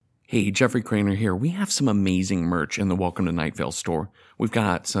Hey, Jeffrey Craner here. We have some amazing merch in the Welcome to Night Vale store. We've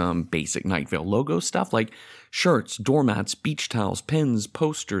got some basic Night Vale logo stuff like shirts, doormats, beach towels, pins,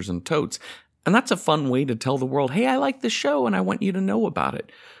 posters, and totes. And that's a fun way to tell the world, hey, I like the show and I want you to know about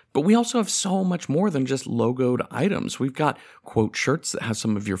it. But we also have so much more than just logoed items. We've got quote shirts that have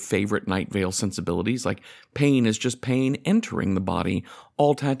some of your favorite Night Vale sensibilities, like pain is just pain entering the body,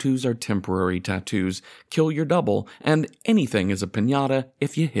 all tattoos are temporary tattoos, kill your double, and anything is a piñata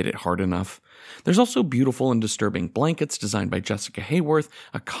if you hit it hard enough. There's also beautiful and disturbing blankets designed by Jessica Hayworth,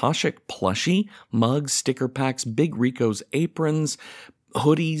 Akashic plushie, mugs, sticker packs, Big Rico's aprons,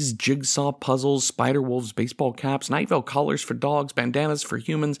 hoodies, jigsaw puzzles, Spider-Wolves baseball caps, Night Vale collars for dogs, bandanas for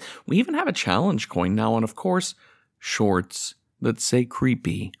humans. We even have a challenge coin now, and of course, shorts that say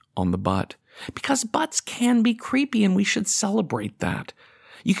creepy on the butt. Because butts can be creepy, and we should celebrate that.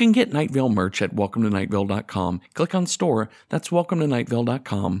 You can get Night Vale merch at welcometonightvale.com. Click on store. That's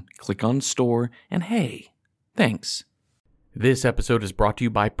welcometonightvale.com. Click on store, and hey, thanks. This episode is brought to you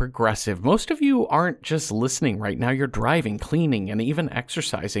by Progressive. Most of you aren't just listening right now, you're driving, cleaning, and even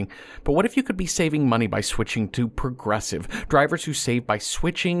exercising. But what if you could be saving money by switching to Progressive? Drivers who save by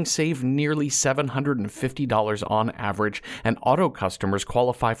switching save nearly $750 on average, and auto customers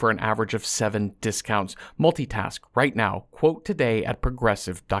qualify for an average of 7 discounts. Multitask right now. Quote today at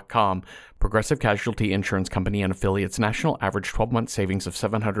Progressive.com. Progressive Casualty Insurance Company and affiliates. National average 12-month savings of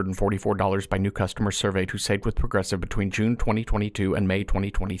 $744 by new customers surveyed who saved with Progressive between June 2022 and May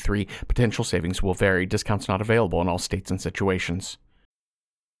 2023. Potential savings will vary. Discounts not available in all states and situations.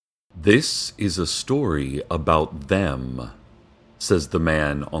 This is a story about them, says the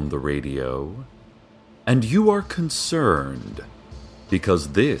man on the radio. And you are concerned because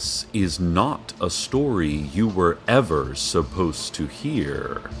this is not a story you were ever supposed to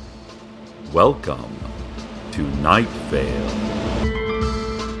hear. Welcome to Night Vale.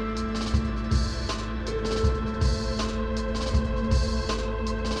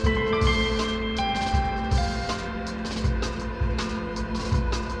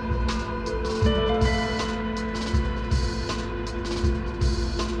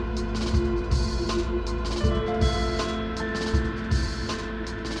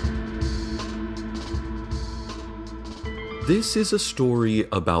 This is a story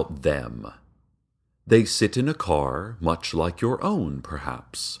about them. They sit in a car, much like your own,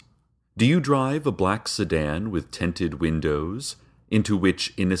 perhaps. Do you drive a black sedan with tinted windows, into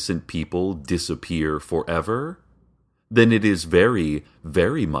which innocent people disappear forever? Then it is very,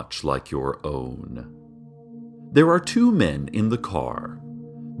 very much like your own. There are 2 men in the car.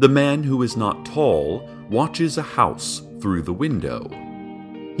 The man who is not tall watches a house through the window.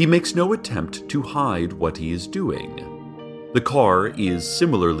 He makes no attempt to hide what he is doing. The car is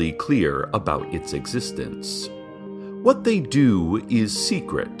similarly clear about its existence. What they do is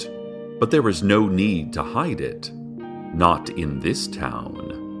secret, but there is no need to hide it. Not in this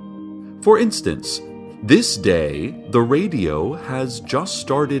town. For instance, this day, the radio has just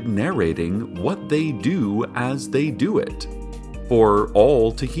started narrating what they do as they do it, for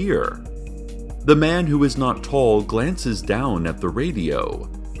all to hear. The man who is not tall glances down at the radio,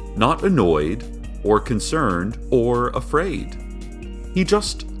 not annoyed, or concerned, or afraid. He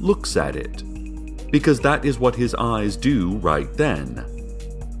just looks at it, because that is what his eyes do right then.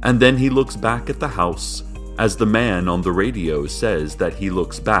 And then he looks back at the house, as the man on the radio says that he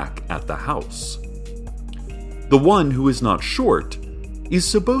looks back at the house. The one who is not short is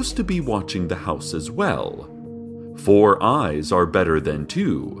supposed to be watching the house as well. 4 eyes are better than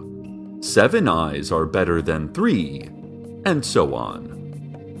 2. 7 eyes are better than 3, and so on.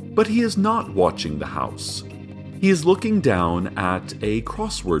 But he is not watching the house. He is looking down at a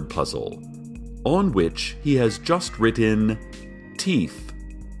crossword puzzle, on which he has just written teeth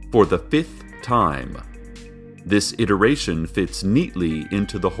for the 5th time. This iteration fits neatly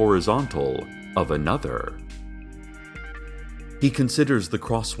into the horizontal of another. He considers the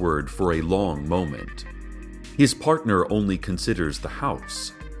crossword for a long moment. His partner only considers the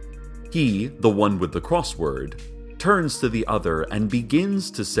house. He, the one with the crossword, turns to the other and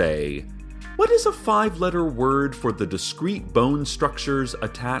begins to say, "What is a 5-letter word for the discrete bone structures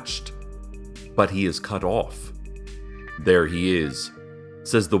attached?" But he is cut off. "There he is,"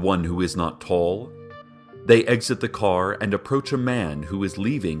 says the one who is not tall. They exit the car and approach a man who is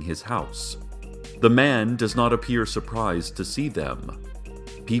leaving his house. The man does not appear surprised to see them.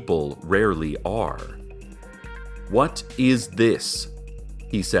 People rarely are. "What is this?"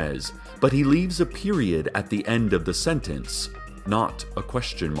 he says, but he leaves a period at the end of the sentence, not a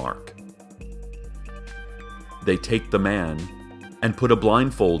question mark. They take the man and put a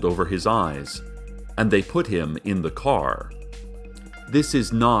blindfold over his eyes, and they put him in the car. this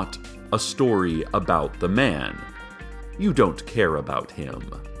is not a story about the man. You don't care about him.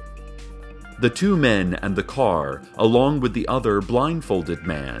 The two men and the car, along with the other blindfolded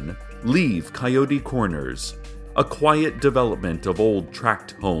man, leave Coyote Corners, a quiet development of old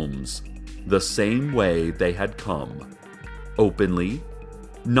tract homes, the same way they had come. Openly,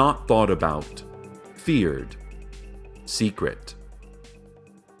 not thought about, feared, secret.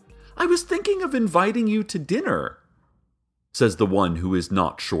 "I was thinking of inviting you to dinner," says the one who is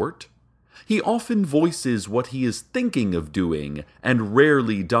not short. He often voices what he is thinking of doing and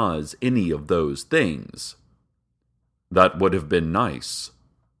rarely does any of those things. "That would have been nice,"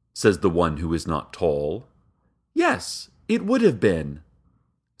 says the one who is not tall. "Yes, it would have been,"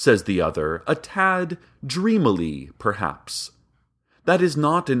 says the other, a tad dreamily, perhaps. That is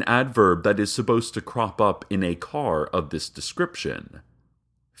not an adverb that is supposed to crop up in a car of this description.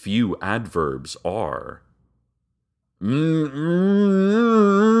 Few adverbs are.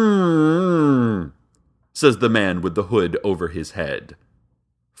 Says the man with the hood over his head.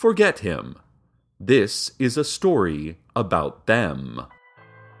 Forget him. This is a story about them.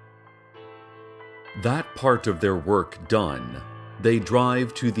 That part of their work done, they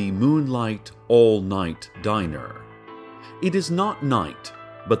drive to the Moonlight All-Night Diner. It is not night,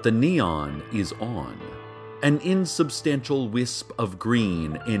 but the neon is on. An insubstantial wisp of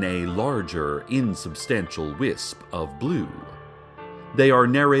green in a larger, insubstantial wisp of blue. They are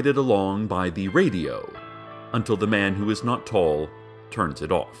narrated along by the radio, until the man who is not tall turns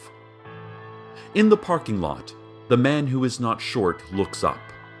it off. In the parking lot, the man who is not short looks up.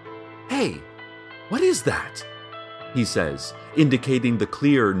 "Hey, what is that?" he says, indicating the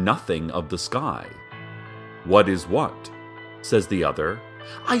clear nothing of the sky. "What is what?" says the other.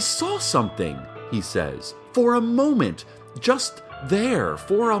 "I saw something," he says, "for a moment, just there,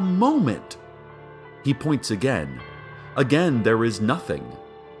 for a moment." He points again. Again there is nothing.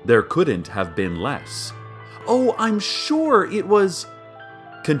 There couldn't have been less. "Oh, I'm sure it was,"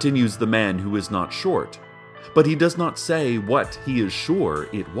 continues the man who is not short, but he does not say what he is sure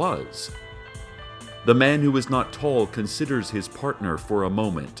it was. The man who is not tall considers his partner for a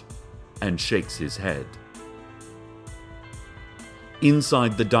moment and shakes his head.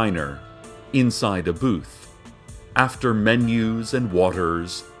 Inside the diner, inside a booth, after menus and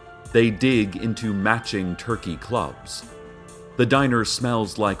waters, they dig into matching turkey clubs. The diner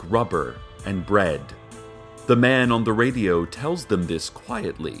smells like rubber and bread. The man on the radio tells them this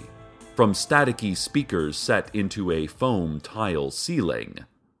quietly, from staticky speakers set into a foam tile ceiling.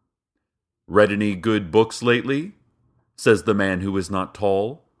 "Read any good books lately?" says the man who is not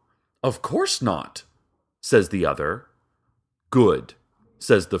tall. "Of course not," says the other. "Good,"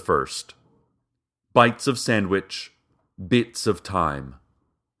 says the first. Bites of sandwich, bits of time.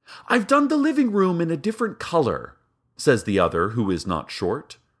 "I've done the living room in a different color," says the other who is not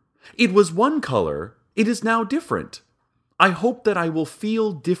short. "It was one color, it is now different. I hope that I will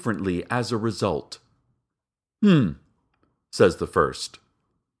feel differently as a result." Says the first.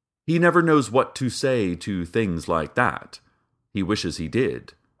 He never knows what to say to things like that. He wishes he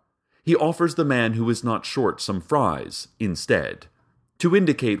did. He offers the man who is not short some fries instead, to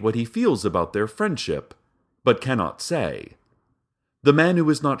indicate what he feels about their friendship, but cannot say. The man who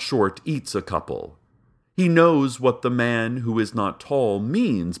is not short eats a couple. He knows what the man who is not tall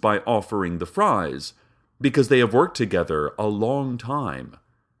means by offering the fries, because they have worked together a long time,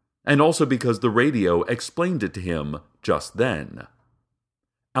 and also because the radio explained it to him just then.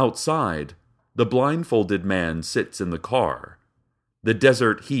 Outside, the blindfolded man sits in the car, the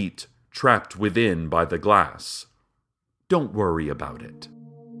desert heat trapped within by the glass. Don't worry about it.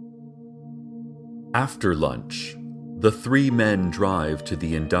 After lunch, the three men drive to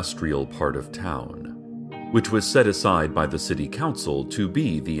the industrial part of town, which was set aside by the city council to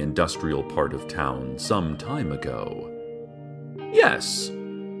be the industrial part of town some time ago. "Yes,"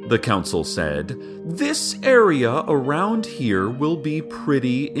 the council said, "this area around here will be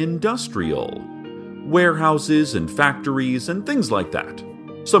pretty industrial. Warehouses and factories and things like that.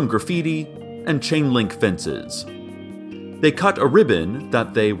 Some graffiti and chain link fences." They cut a ribbon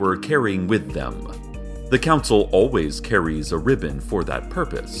that they were carrying with them. The council always carries a ribbon for that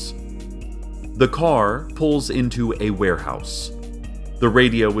purpose. The car pulls into a warehouse. The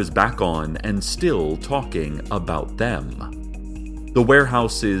radio is back on and still talking about them. The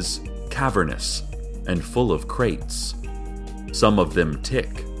warehouse is cavernous and full of crates. Some of them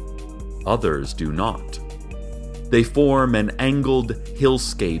tick, others do not. They form an angled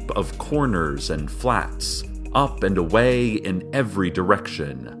hillscape of corners and flats, up and away in every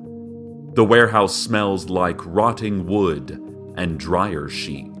direction. The warehouse smells like rotting wood and dryer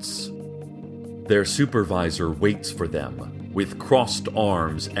sheets. Their supervisor waits for them, with crossed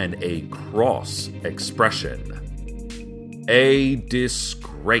arms and a cross expression. "A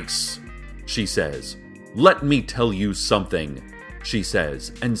disgrace," she says. "Let me tell you something," she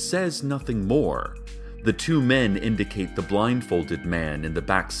says, and says nothing more. The two men indicate the blindfolded man in the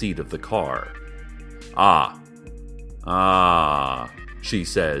back seat of the car. Ah, she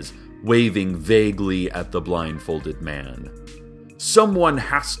says, waving vaguely at the blindfolded man. "Someone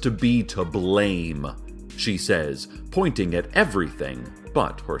has to be to blame," she says, pointing at everything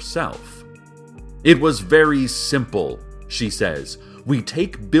but herself. "It was very simple," she says. "We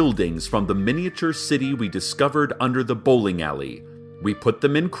take buildings from the miniature city we discovered under the bowling alley. We put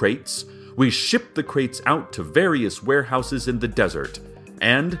them in crates. We ship the crates out to various warehouses in the desert.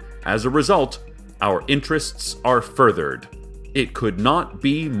 And, as a result, our interests are furthered. It could not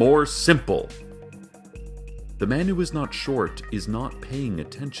be more simple." The man who is not short is not paying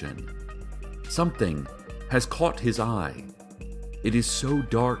attention. Something has caught his eye. It is so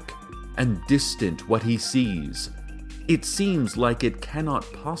dark and distant what he sees. It seems like it cannot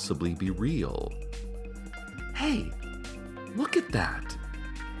possibly be real. "Hey, look at that,"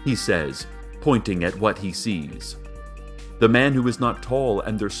 he says, pointing at what he sees. The man who is not tall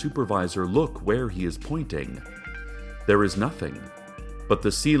and their supervisor look where he is pointing. There is nothing but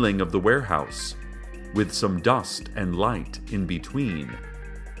the ceiling of the warehouse, with some dust and light in between.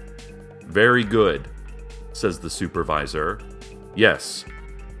 "Very good," says the supervisor. "Yes,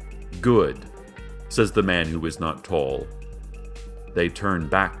 good," says the man who is not tall. They turn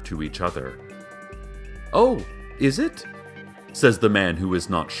back to each other. "Oh, is it?" says the man who is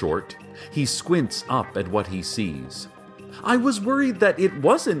not short. He squints up at what he sees. "I was worried that it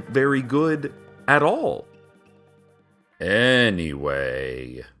wasn't very good at all."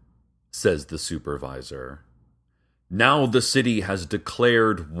 "Anyway," says the supervisor, "now the city has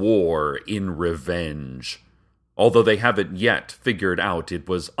declared war in revenge, although they haven't yet figured out it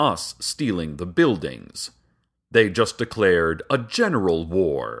was us stealing the buildings. They just declared a general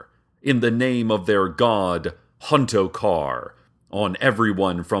war in the name of their god Huntokar on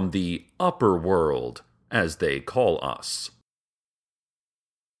everyone from the upper world, as they call us.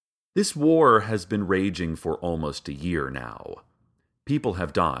 This war has been raging for almost a year now. People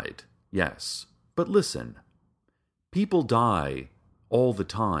have died, yes, but listen. People die all the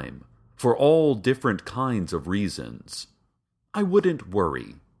time, for all different kinds of reasons. I wouldn't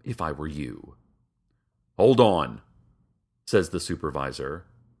worry if I were you." "Hold on," says the supervisor.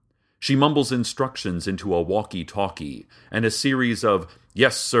 She mumbles instructions into a walkie-talkie, and a series of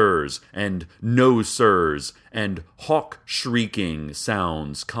 "yes, sirs," and "no, sirs," and hawk-shrieking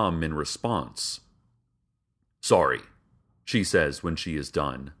sounds come in response. "Sorry," she says when she is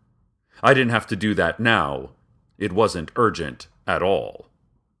done. "I didn't have to do that now. It wasn't urgent at all."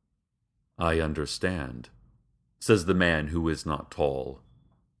 "I understand," says the man who is not tall.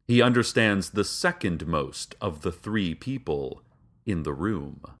 He understands the second most of the three people in the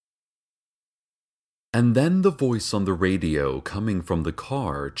room. And then the voice on the radio coming from the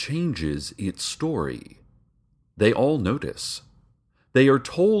car changes its story. They all notice. They are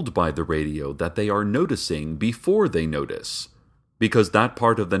told by the radio that they are noticing before they notice, because that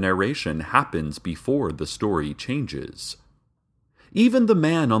part of the narration happens before the story changes. Even the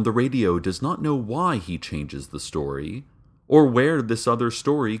man on the radio does not know why he changes the story, or where this other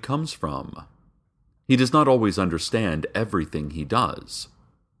story comes from. He does not always understand everything he does.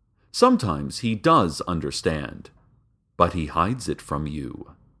 Sometimes he does understand, but he hides it from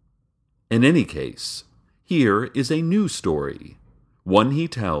you. In any case, here is a new story, one he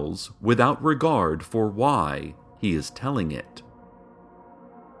tells without regard for why he is telling it.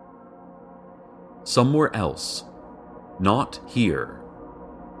 Somewhere else, not here,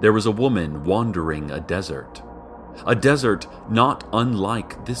 there was a woman wandering a desert not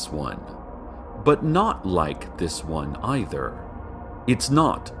unlike this one, but not like this one either. It's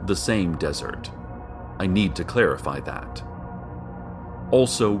not the same desert. I need to clarify that.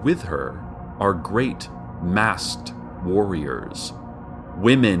 Also with her are great masked warriors,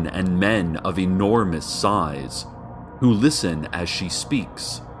 women and men of enormous size, who listen as she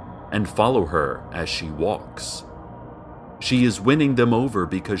speaks and follow her as she walks. She is winning them over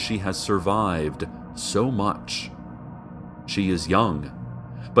because she has survived so much. She is young,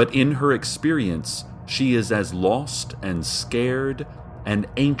 but in her experience, she is as lost and scared and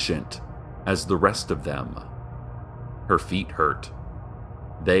ancient as the rest of them. Her feet hurt.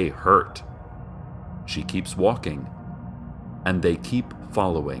 They hurt. She keeps walking, and they keep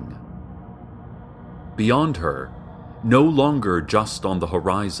following. Beyond her, no longer just on the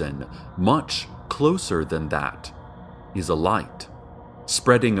horizon, much closer than that, is a light,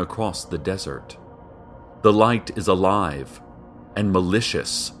 spreading across the desert. The light is alive and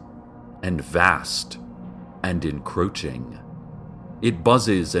malicious and vast and encroaching. It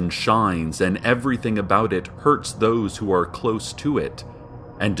buzzes and shines, and everything about it hurts those who are close to it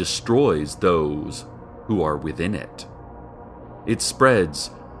and destroys those who are within it. It spreads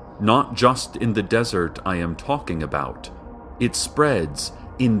not just in the desert I am talking about. It spreads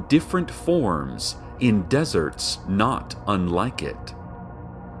in different forms in deserts not unlike it.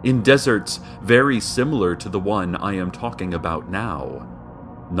 In deserts very similar to the one I am talking about now.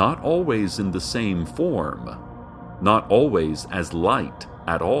 Not always in the same form, not always as light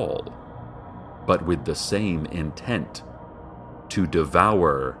at all, but with the same intent: to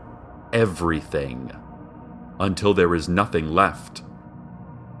devour everything until there is nothing left.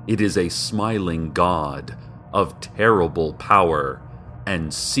 It is a smiling god of terrible power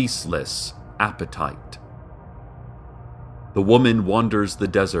and ceaseless appetite. The woman wanders the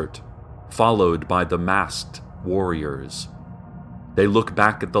desert, followed by the masked warriors. They look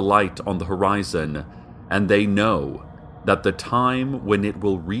back at the light on the horizon, and they know that the time when it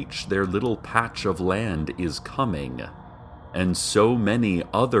will reach their little patch of land is coming, and so many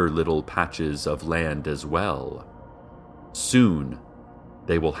other little patches of land as well. Soon,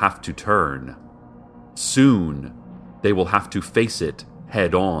 they will have to turn. Soon, they will have to face it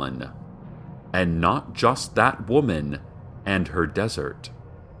head on. And not just that woman and her desert.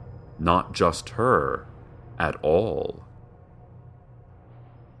 Not just her at all.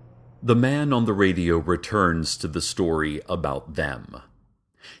 The man on the radio returns to the story about them.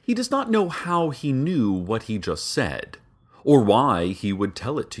 He does not know how he knew what he just said, or why he would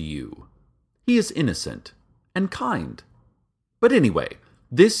tell it to you. He is innocent and kind. But anyway,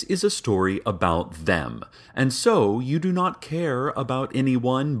 this is a story about them, and so you do not care about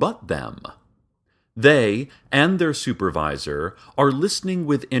anyone but them. They and their supervisor are listening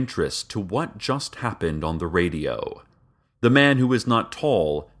with interest to what just happened on the radio. The man who is not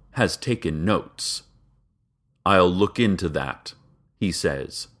tall has taken notes. "I'll look into that," he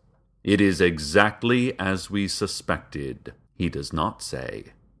says. "It is exactly as we suspected," he does not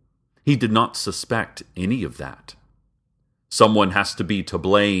say. He did not suspect any of that. "Someone has to be to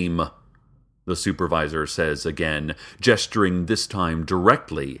blame," the supervisor says again, gesturing this time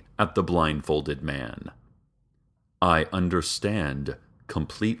directly at the blindfolded man. "I understand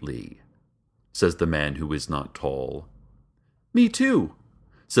completely," says the man who is not tall. "Me too,"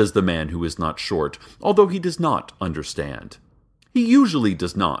 says the man who is not short, although he does not understand. He usually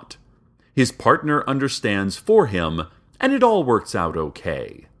does not. His partner understands for him, and it all works out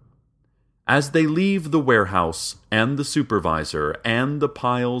okay. As they leave the warehouse and the supervisor and the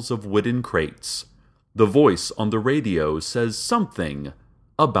piles of wooden crates, the voice on the radio says something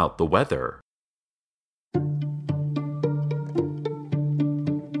about the weather.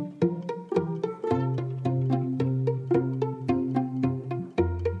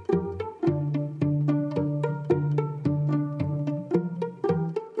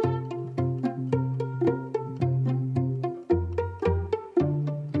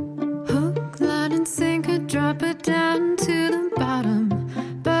 Drop it down to the bottom.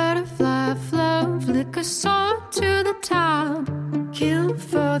 Butterfly flow, flicker, soar to the top. Kill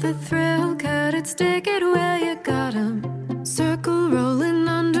for the thrill, cut it, stick it where you got 'em. Circle rolling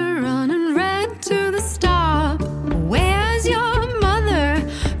under, running red to the stop. Where's your mother?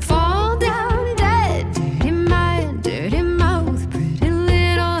 Fall down dead. Dirty mind, dirty mouth, pretty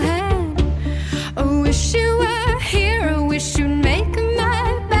little head. I wish you were here, I wish you'd make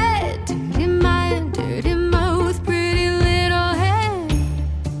my bed. Dirty mind, dirty mouth, pretty little head.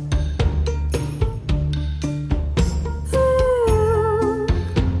 Ooh.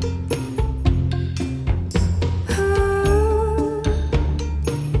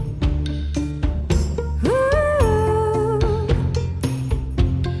 Ooh.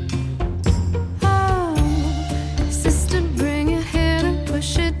 Oh, sister, bring your head and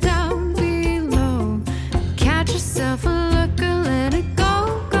push it down below. Catch yourself a looker, let it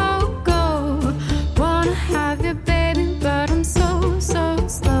go, go, go. Wanna have your baby, but I'm so, so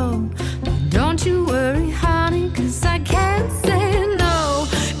slow. Don't you worry, honey, 'cause I can't say no.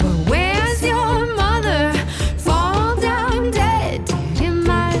 But where's your mother? Fall down dead. Dirty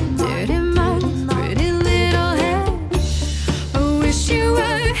mind, dirty mouth, pretty little head. I wish you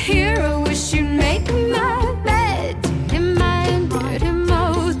were here, I wish you'd make my bed. Dirty mind, dirty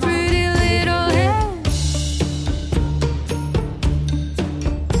mouth, pretty little head.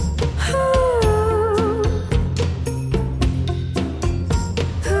 Ooh.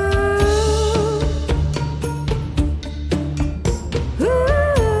 Ooh. Ooh.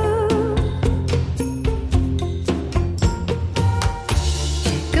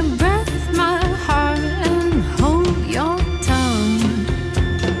 Take a breath, my heart, and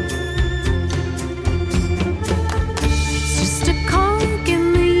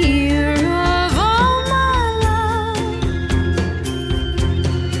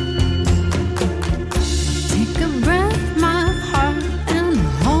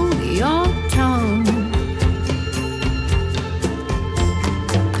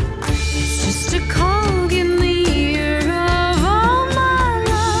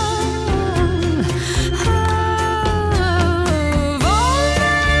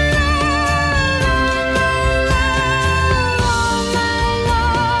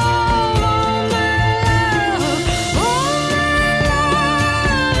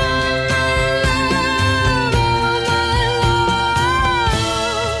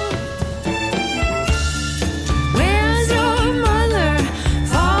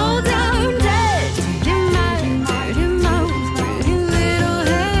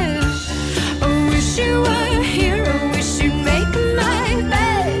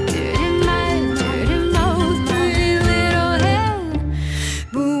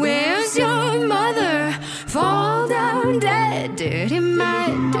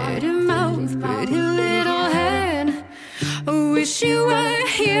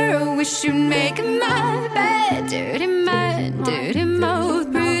here. I wish you'd make my bed. Dirty mind, dirty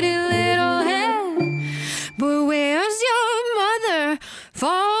mouth, pretty little head. But where's your mother?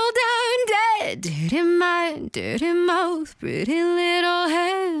 Fall down dead. Dirty mind, dirty mouth, pretty little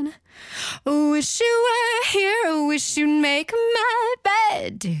head. I wish you were here. I wish you'd make my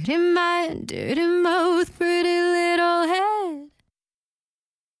bed. Dirty mind, dirty mouth, pretty little head.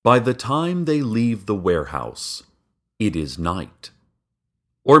 By the time they leave the warehouse, it is night.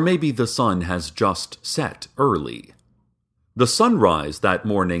 Or maybe the sun has just set early. The sunrise that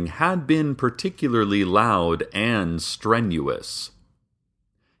morning had been particularly loud and strenuous.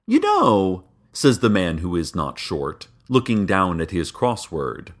 "You know," says the man who is not short, looking down at his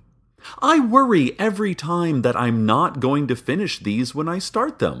crossword, "I worry every time that I'm not going to finish these when I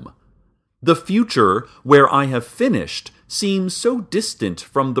start them. The future where I have finished seems so distant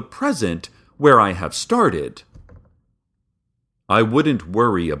from the present where I have started." "I wouldn't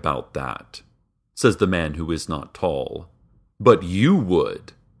worry about that," says the man who is not tall. "But you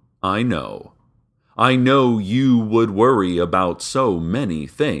would. I know. I know you would worry about so many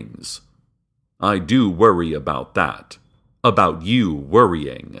things. I do worry about that. About you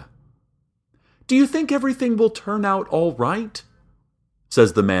worrying." "Do you think everything will turn out all right?"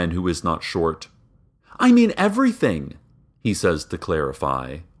 says the man who is not short. "I mean everything," he says to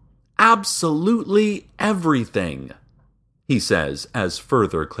clarify. "Absolutely everything," he says as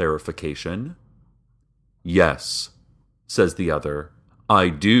further clarification. "Yes," says the other, "I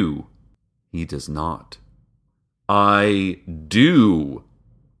do." He does not. "I do,"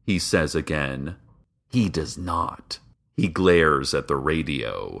 he says again. He does not. He glares at the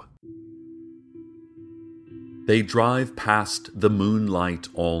radio. They drive past the moonlight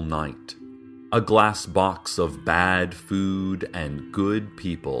all night, a glass box of bad food and good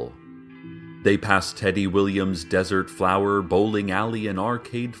people. They pass Teddy Williams' Desert Flower Bowling Alley and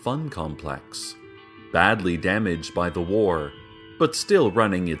Arcade Fun Complex, badly damaged by the war, but still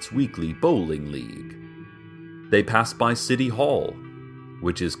running its weekly bowling league. They pass by City Hall,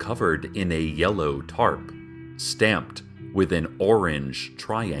 which is covered in a yellow tarp, stamped with an orange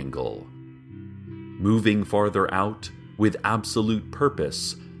triangle. Moving farther out, with absolute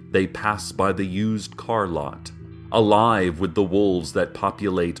purpose, they pass by the used car lot, alive with the wolves that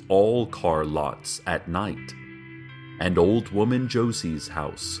populate all car lots at night, and Old Woman Josie's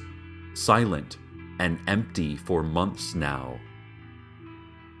house, silent and empty for months now.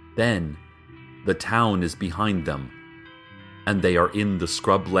 Then, the town is behind them, and they are in the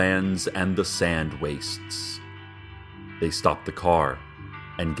scrublands and the sand wastes. They stop the car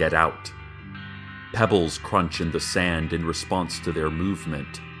and get out. Pebbles crunch in the sand in response to their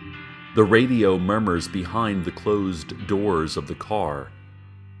movement. The radio murmurs behind the closed doors of the car.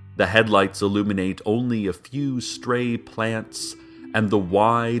 The headlights illuminate only a few stray plants and the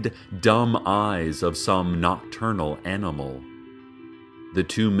wide, dumb eyes of some nocturnal animal. The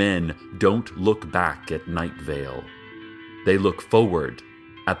two men don't look back at Night Vale. They look forward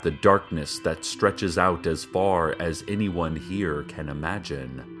at the darkness that stretches out as far as anyone here can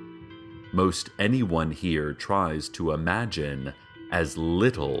imagine. Most anyone here tries to imagine as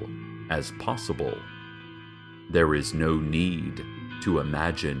little as possible. There is no need to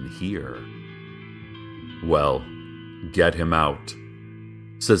imagine here. "Well, get him out,"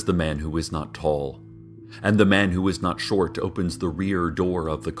 says the man who is not tall, and the man who is not short opens the rear door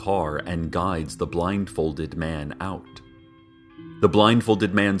of the car and guides the blindfolded man out. The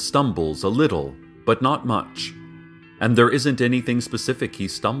blindfolded man stumbles a little, but not much, and there isn't anything specific he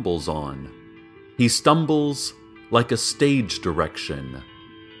stumbles on. He stumbles like a stage direction,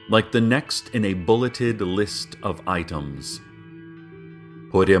 like the next in a bulleted list of items.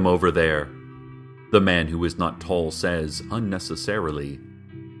 "Put him over there," the man who is not tall says unnecessarily.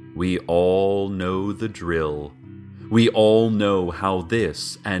 "We all know the drill. We all know how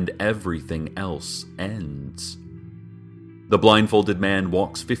this and everything else ends." The blindfolded man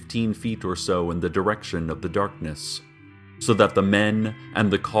walks 15 feet or so in the direction of the darkness, so that the men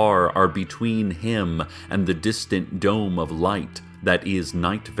and the car are between him and the distant dome of light that is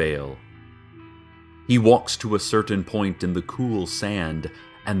Night Vale. He walks to a certain point in the cool sand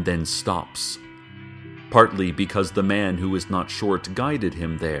and then stops, partly because the man who is not short guided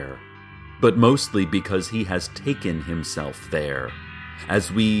him there, but mostly because he has taken himself there,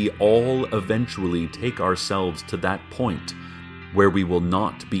 as we all eventually take ourselves to that point where we will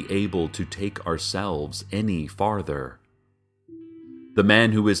not be able to take ourselves any farther. The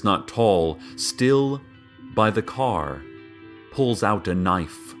man who is not tall, still by the car, pulls out a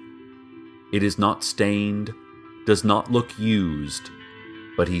knife. It is not stained, does not look used,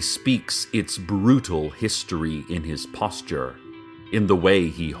 but he speaks its brutal history in his posture, in the way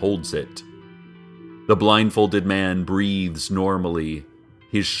he holds it. The blindfolded man breathes normally,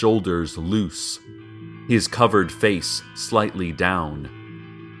 his shoulders loose, his covered face slightly down.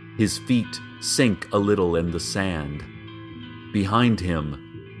 His feet sink a little in the sand. Behind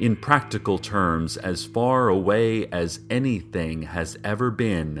him, in practical terms, as far away as anything has ever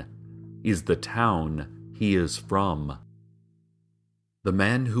been, is the town he is from. The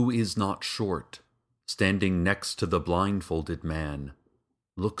man who is not short, standing next to the blindfolded man,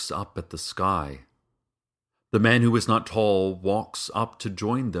 looks up at the sky. The man who is not tall walks up to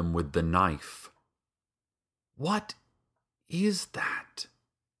join them with the knife. "What is that?"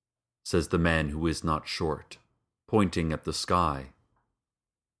 says the man who is not short, pointing at the sky.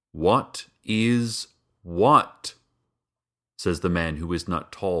 "What is what?" says the man who is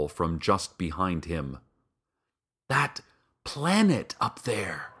not tall from just behind him. "That planet up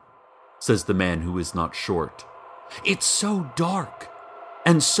there," says the man who is not short. "It's so dark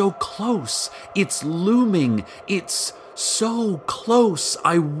and so close. It's looming. It's so close.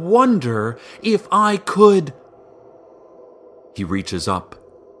 I wonder if I could..." He reaches up.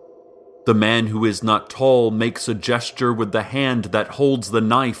 The man who is not tall makes a gesture with the hand that holds the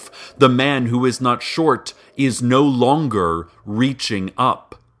knife. The man who is not short is no longer reaching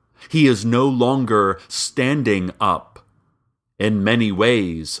up. He is no longer standing up. In many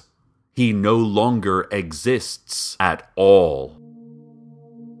ways, he no longer exists at all.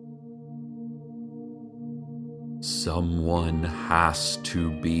 "Someone has to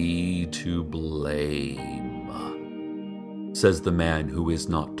be to blame," says the man who is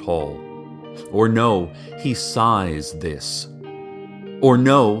not tall. Or no, he sighs this. Or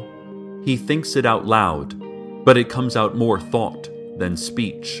no, he thinks it out loud, but it comes out more thought than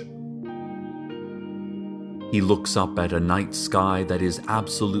speech. He looks up at a night sky that is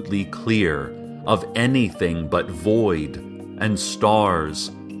absolutely clear of anything but void and stars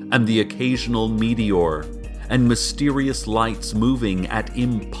and the occasional meteor and mysterious lights moving at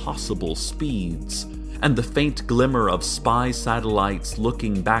impossible speeds, and the faint glimmer of spy satellites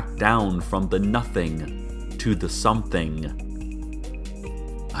looking back down from the nothing to the something.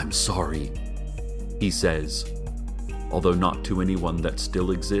 "I'm sorry," he says, although not to anyone that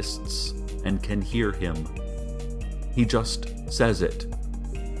still exists and can hear him. He just says it,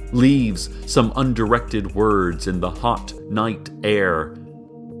 leaves some undirected words in the hot night air,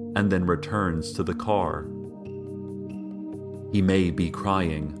 and then returns to the car. He may be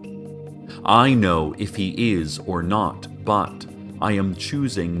crying. I know if he is or not, but I am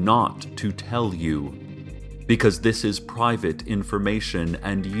choosing not to tell you, because this is private information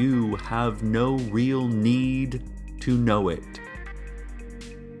and you have no real need to know it.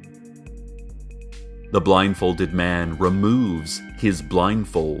 The blindfolded man removes his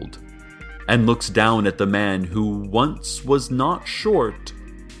blindfold and looks down at the man who once was not short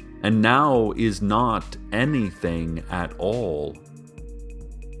and now is not anything at all.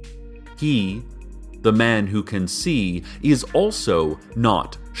 He, the man who can see, is also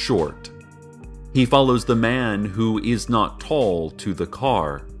not short. He follows the man who is not tall to the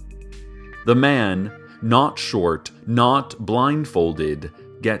car. The man, not short, not blindfolded,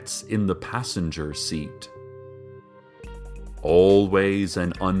 gets in the passenger seat. "Always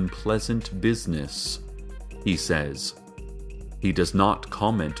an unpleasant business," he says. He does not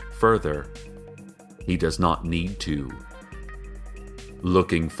comment further. He does not need to.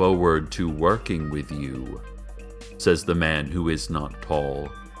 "Looking forward to working with you," says the man who is not tall.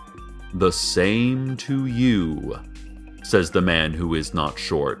 "The same to you," says the man who is not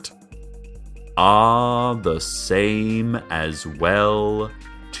short. "Ah, the same as well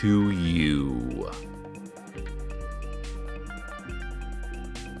to you."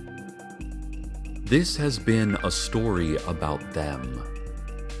 This has been a story about them.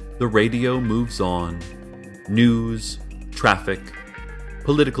 The radio moves on. News, traffic,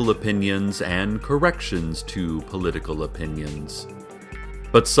 political opinions, and corrections to political opinions.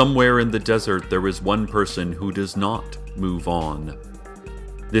 But somewhere in the desert there is one person who does not move on.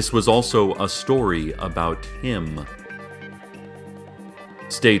 This was also a story about him.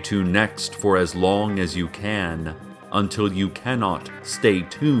 Stay tuned next for as long as you can, until you cannot stay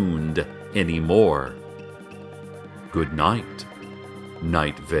tuned anymore. Good night,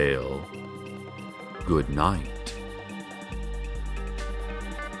 Night Vale. Good night.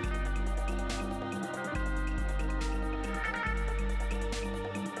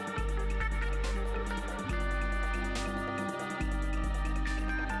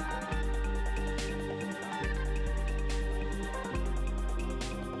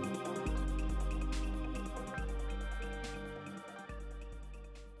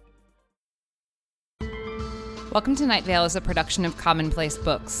 Welcome to Night Vale is a production of Commonplace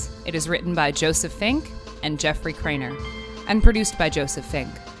Books. It is written by Joseph Fink and Jeffrey Craner, and produced by Joseph Fink.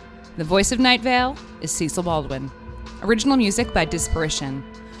 The voice of Night Vale is Cecil Baldwin. Original music by Disparition.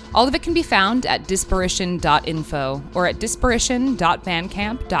 All of it can be found at disparition.info or at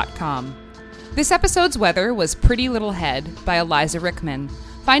disparition.bandcamp.com. This episode's weather was Pretty Little Head by Eliza Rickman.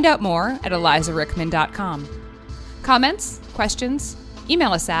 Find out more at elizarickman.com. Comments? Questions?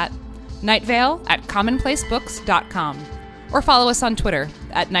 Email us at nightvale@commonplacebooks.com or follow us on Twitter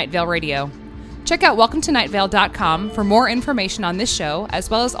at Night Vale Radio. Check out welcometonightvale.com for more information on this show,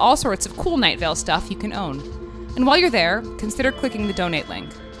 as well as all sorts of cool Night Vale stuff you can own. And while you're there, consider clicking the donate link.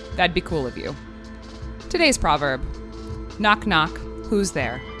 That'd be cool of you. Today's proverb: knock knock, who's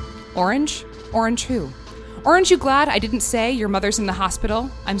there? Orange? Orange who? Orange, you glad I didn't say your mother's in the hospital?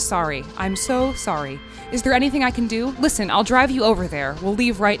 I'm sorry. I'm so sorry. Is there anything I can do? Listen, I'll drive you over there. We'll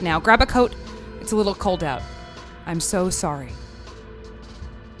leave right now. Grab a coat. It's a little cold out. I'm so sorry.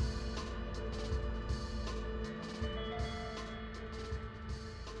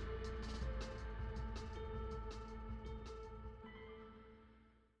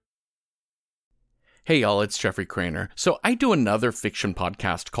 Hey y'all, it's Jeffrey Craner. So I do another fiction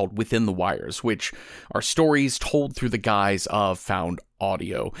podcast called Within the Wires, which are stories told through the guise of found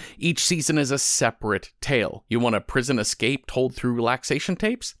audio. Each season is a separate tale. You want a prison escape told through relaxation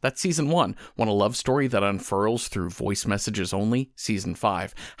tapes? That's season 1. Want a love story that unfurls through voice messages only? Season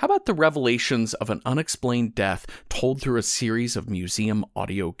 5. How about the revelations of an unexplained death told through a series of museum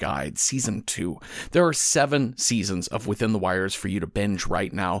audio guides? Season 2. There are 7 seasons of Within the Wires for you to binge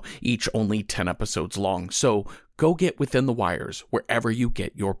right now, each only 10 episodes long. So go get Within the Wires wherever you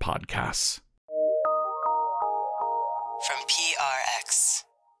get your podcasts. From PRX.